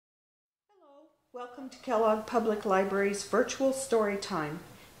Welcome to Kellogg Public Library's virtual story time.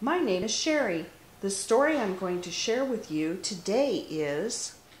 My name is Sherry. The story I'm going to share with you today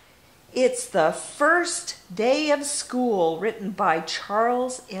is It's the First Day of School, written by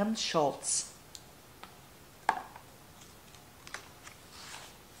Charles M. Schulz.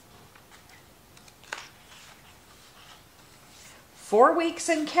 "4 weeks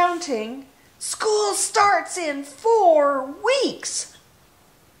and counting. School starts in 4 weeks.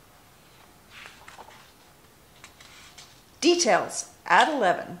 Details at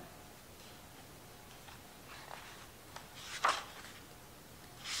 11.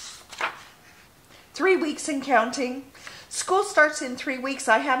 "3 weeks and counting. School starts in 3 weeks.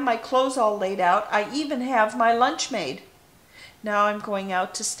 I have my clothes all laid out. I even have my lunch made. Now I'm going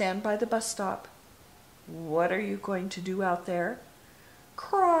out to stand by the bus stop." "What are you going to do out there?"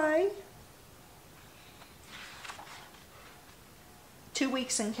 "Cry." 2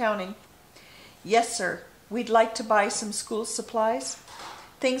 weeks and counting. "Yes, sir. We'd like to buy some school supplies.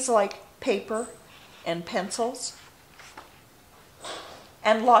 Things like paper and pencils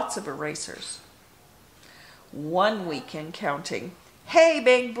and lots of erasers." 1 week and counting. "Hey,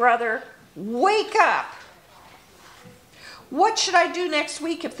 big brother, wake up! What should I do next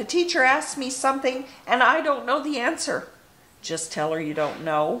week if the teacher asks me something and I don't know the answer?" "Just tell her you don't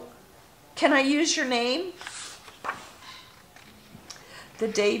know." "Can I use your name?" The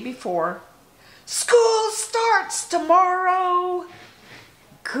day before. "School starts tomorrow."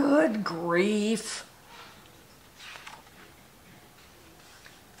 Good grief.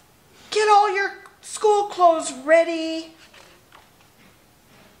 "Get all your school clothes ready."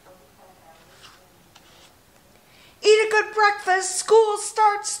 "Eat a good breakfast. School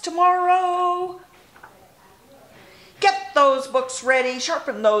starts tomorrow." "Get those books ready.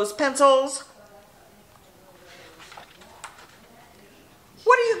 Sharpen those pencils."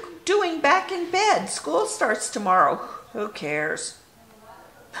 "What are you doing back in bed? School starts tomorrow." "Who cares?"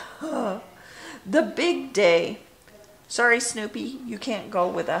 The big day. "Sorry, Snoopy, you can't go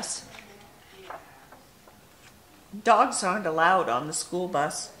with us." Dogs aren't allowed on the school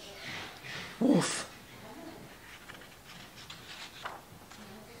bus. Oof.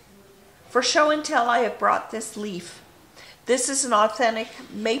 For show and tell, I have brought this leaf. This is an authentic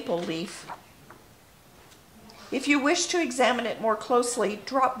maple leaf. If you wish to examine it more closely,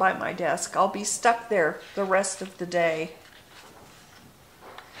 drop by my desk. I'll be stuck there the rest of the day.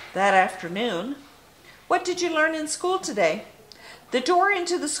 That afternoon. "What did you learn in school today?" "The door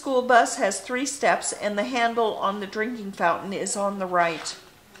into the school bus has 3 steps and the handle on the drinking fountain is on the right."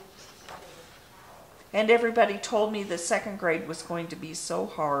 And everybody told me the 2nd grade was going to be so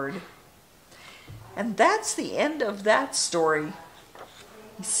hard. And that's the end of that story.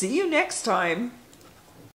 See you next time.